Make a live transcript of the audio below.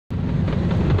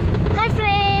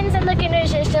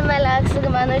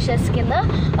സുഖമാണെന്ന് വിശ്വസിക്കുന്നു.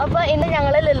 അപ്പോൾ ഇന്ന്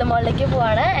ഞങ്ങൾ ലുലു മോളിലേക്ക്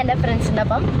പോവാണ് എൻ്റെ ഫ്രണ്ട്സിൻ്റെ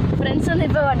ഒപ്പം. ഫ്രണ്ട്സൊന്നും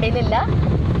ഇപ്പോൾ വണ്ടിയിലില്ല,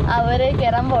 അവർ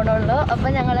കയറാൻ പോകണുള്ളൂ. അപ്പോൾ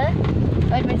ഞങ്ങൾ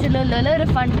ഒരുമിച്ച് ലുലുവിൽ ഒരു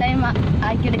ഫൺ ടൈം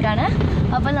ആക്കിയെടുക്കുകയാണ്.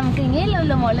 അപ്പോൾ നമുക്ക് ഇനി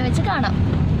ലുലു മോളിൽ വെച്ച് കാണാം.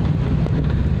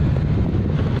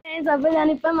 അപ്പോൾ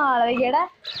ഞാനിപ്പോൾ മാളവികയുടെ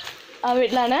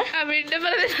വീട്ടിലാണ്.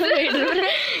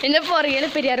 എൻ്റെ പുറകിൽ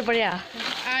പെരിയാർപ്പുഴയാ.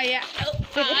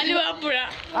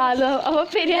 അപ്പോൾ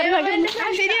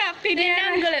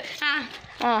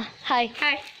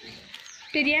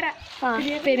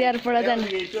പെരിയാർപ്പുഴ തന്നെ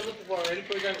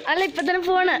അല്ല, ഇപ്പൊ തന്നെ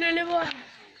പോവാണ്.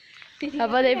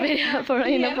 അപ്പൊ അതേ പെരിയാർപ്പുഴ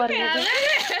ഇങ്ങനെ പറഞ്ഞത്.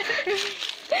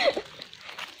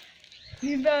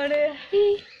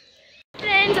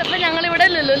 ഫ്രണ്ട്സ്, അപ്പൊ ഞങ്ങളിവിടെ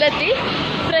ലുലുവിലെത്തി.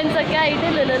 ഫ്രണ്ട്സൊക്കെ ആയിട്ട്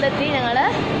ലുലുവിലെത്തി ഞങ്ങള്.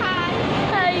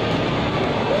 ഹായ്.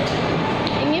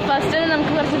 ഇനി ഫസ്റ്റ്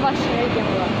നമുക്ക് കുറച്ച് ഭക്ഷണം കഴിക്കാൻ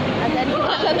പോവാം. അതായിരിക്കും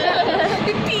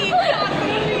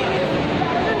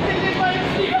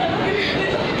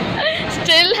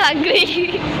സ്റ്റിൽ ഹംഗ്രി.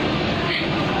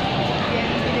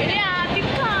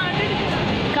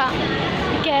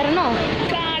 കേറണോ?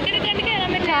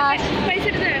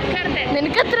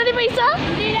 നിനക്ക് എത്ര പൈസ?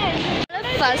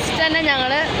 ഫസ്റ്റ് തന്നെ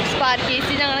ഞങ്ങള്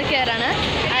സ്പാർക്കീസി ഞങ്ങൾ കയറാണ്.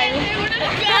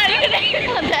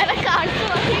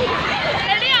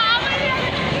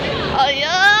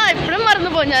 അയ്യോ, എപ്പോഴും മറന്നു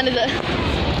പോകും ഞാനിത്.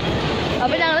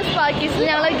 അപ്പൊ ഞങ്ങള് സ്പാർക്കീസിൽ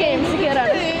ഞങ്ങള് ഗെയിംസ്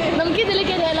കയറാണ്. നമുക്ക് ഇതിൽ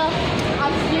കയറിയാലോ?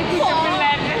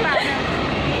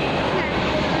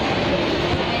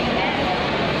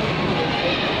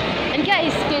 എനിക്ക്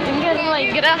ഐസ് സ്കേറ്റിംഗ് കയറുന്നു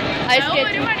ഭയങ്കര. ഐസ്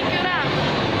സ്കേറ്റിംഗ്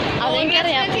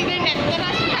അതെനിക്കറിയാം.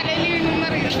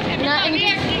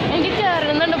 എനിക്ക്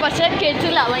കയറുന്നുണ്ട്, പക്ഷെ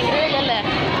കേട്ടില്ല. ഭയങ്കര വിലയല്ലേ?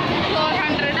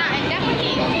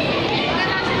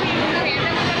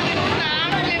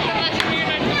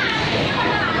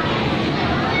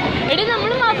 എടി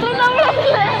നമ്മൾ മാത്രം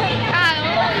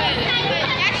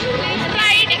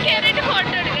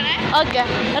ഓക്കെ.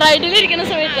 റൈഡിൽ ഇരിക്കുന്ന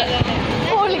സമയത്ത്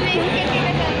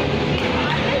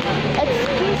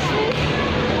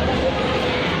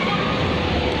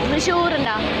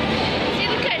ഷൂറുണ്ടോ?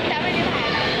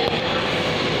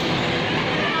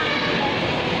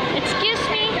 എക്സ്ക്യൂസ്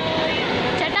മീ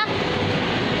ചേട്ടാ,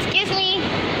 എക്സ്ക്യൂസ് മീ,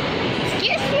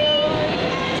 എക്സ്ക്യൂസ് മീ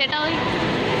ചേട്ടാ.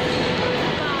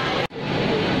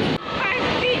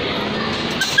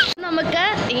 നമുക്ക്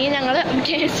ഇനി ഞങ്ങൾ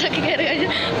ഗെയിംസൊക്കെ കയറി കഴിഞ്ഞു.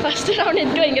 ഫസ്റ്റ് റൗണ്ട്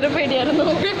എനിക്ക് ഭയങ്കര പേടിയായിരുന്നു.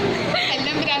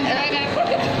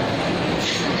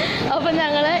 അപ്പൊ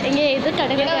ഞങ്ങള് ഇനി ഏത്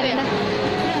കടകൾ കയറിയണ്ട?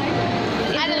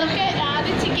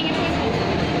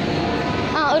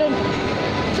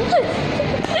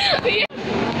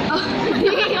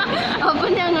 അപ്പൊ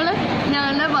ഞങ്ങളുടെ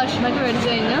ഭക്ഷണമൊക്കെ മേടിച്ചു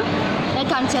കഴിഞ്ഞു. ഞാൻ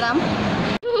കാണിച്ചു തരാം.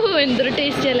 എന്തൊരു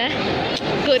ടേസ്റ്റ് അല്ലേ?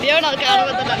 കൊതിയാണോ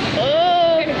കാണുമ്പോ തന്നെ? ഓ,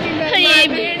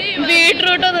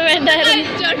 ബീട്രൂട്ട് ഒന്നും വേണ്ടായിരുന്നു.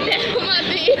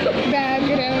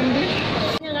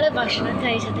 ഞങ്ങള് ഭക്ഷണം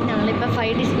കഴിച്ചിട്ട് ഞങ്ങളിപ്പോ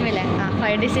 5D സിനിമയിലെ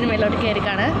 5D സിനിമയിലോട്ട്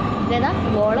കയറിക്കാണ്. ഇതേതാ?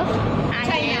 വോൾ ഓഫ്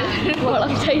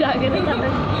ചൈന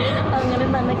അങ്ങനെ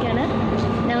തന്നൊക്കെയാണ്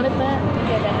ഞങ്ങളിപ്പോ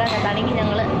കേരള. അതാണെങ്കിൽ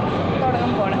ഞങ്ങള്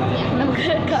തുടങ്ങാൻ പോണം. നമുക്ക്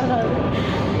കാണാം.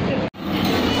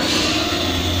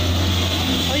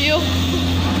 അയ്യോ,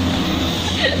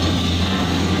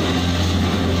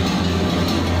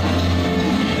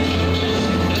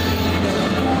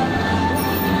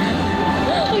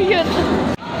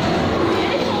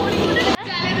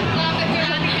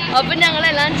 അപ്പൊ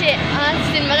ഞങ്ങളെല്ലാം ആ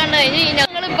സിനിമ കണ്ടു കഴിഞ്ഞ്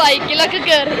ഞങ്ങൾ ബൈക്കിലൊക്കെ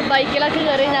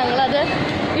കയറി ഞങ്ങളത്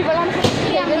ഇവളാണ്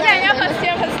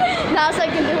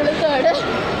സെക്കൻഡ്, ഇവള് തേർഡ്.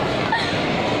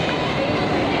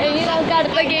 ഇനി നമുക്ക്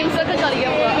അടുത്ത ഗെയിംസ് ഒക്കെ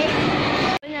കളിക്കാൻ പോവാം.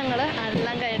 അപ്പൊ ഞങ്ങള്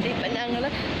അതെല്ലാം കഴിഞ്ഞിട്ട് ഇപ്പൊ ഞങ്ങള്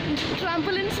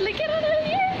ട്രാംപോലിൻസിലേക്ക് നടന്ന്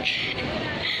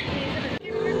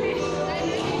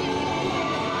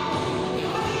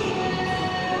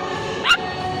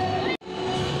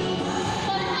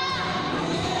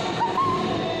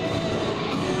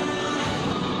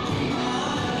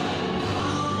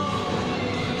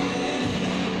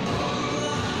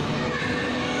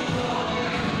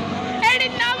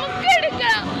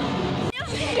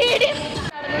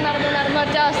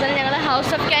ഒറ്റ അവസരം ഞങ്ങൾ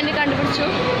ഹൗസ് ഓഫ് ക്യാൻഡി കണ്ടുപിടിച്ചു.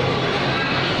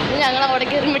 ഞങ്ങൾ അവിടെ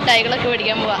കയറി മിഠായികളൊക്കെ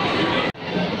മേടിക്കാൻ പോവാം.